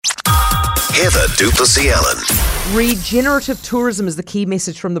Heather Duplessis-Allen. Regenerative tourism is the key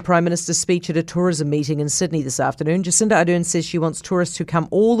message from the Prime Minister's speech at a tourism meeting in Sydney this afternoon. Jacinda Ardern says she wants tourists who come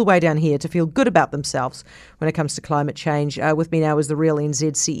all the way down here to feel good about themselves when it comes to climate change. With me now is the Real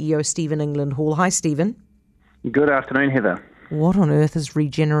NZ CEO, Stephen England Hall. Hi, Stephen. Good afternoon, Heather. What on earth is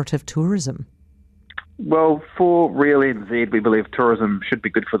regenerative tourism? Well, for Real NZ, we believe tourism should be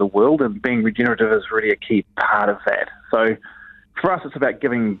good for the world, and being regenerative is really a key part of that. So for us, it's about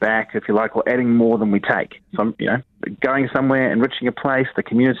giving back, if you like, or adding more than we take. So, going somewhere, enriching a place, the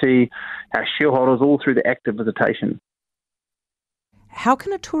community, our shareholders, all through the act of visitation. How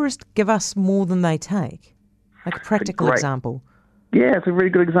can a tourist give us more than they take? Like a practical example. Yeah, it's a really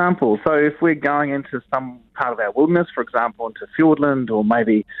good example. So if we're going into some part of our wilderness, for example, into Fiordland or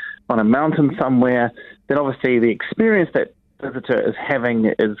maybe on a mountain somewhere, then obviously the experience that visitor is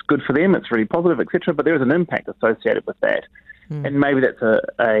having is good for them, it's really positive, etc., but there is an impact associated with that. And maybe that's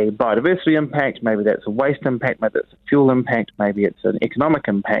a biodiversity impact, maybe that's a waste impact, maybe it's a fuel impact, maybe it's an economic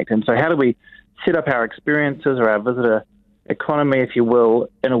impact. And so how do we set up our experiences or our visitor economy, if you will,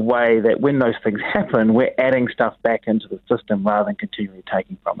 in a way that when those things happen, we're adding stuff back into the system rather than continually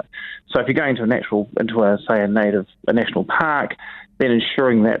taking from it. So if you're going to a national park, then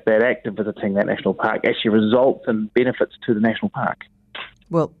ensuring that that act of visiting that national park actually results in benefits to the national park.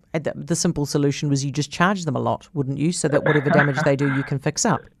 Well, the simple solution was you just charge them a lot, wouldn't you? So that whatever damage they do, you can fix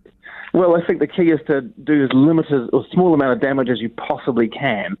up. Well, I think the key is to do as limited or small amount of damage as you possibly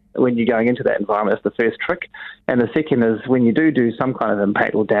can when you're going into that environment. That's the first trick. And the second is when you do some kind of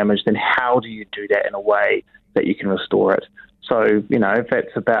impact or damage, then how do you do that in a way that you can restore it? So, if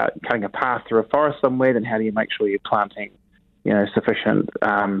that's about cutting a path through a forest somewhere, then how do you make sure you're planting, sufficient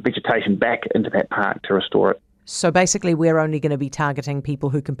vegetation back into that park to restore it? So basically we're only going to be targeting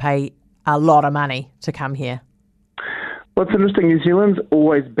people who can pay a lot of money to come here. Well, it's interesting. New Zealand's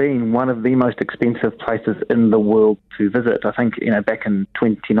always been one of the most expensive places in the world to visit. I think, back in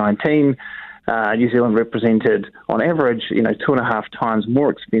 2019, New Zealand represented, on average, 2.5 times more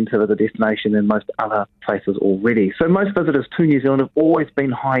expensive as a destination than most other places already. So most visitors to New Zealand have always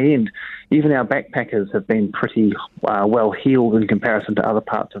been high-end. Even our backpackers have been pretty well-heeled in comparison to other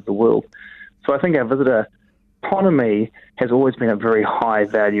parts of the world. So I think our visitor economy has always been a very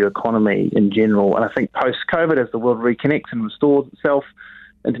high-value economy in general. And I think post-COVID, as the world reconnects and restores itself,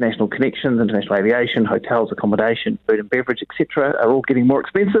 international connections, international aviation, hotels, accommodation, food and beverage, etc., are all getting more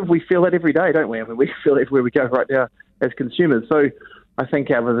expensive. We feel that every day, don't we? I mean, we feel it everywhere we go right now as consumers. So I think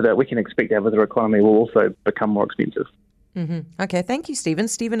we can expect our visitor economy will also become more expensive. Okay, thank you, Stephen.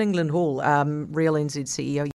 Stephen England Hall, Real NZ CEO.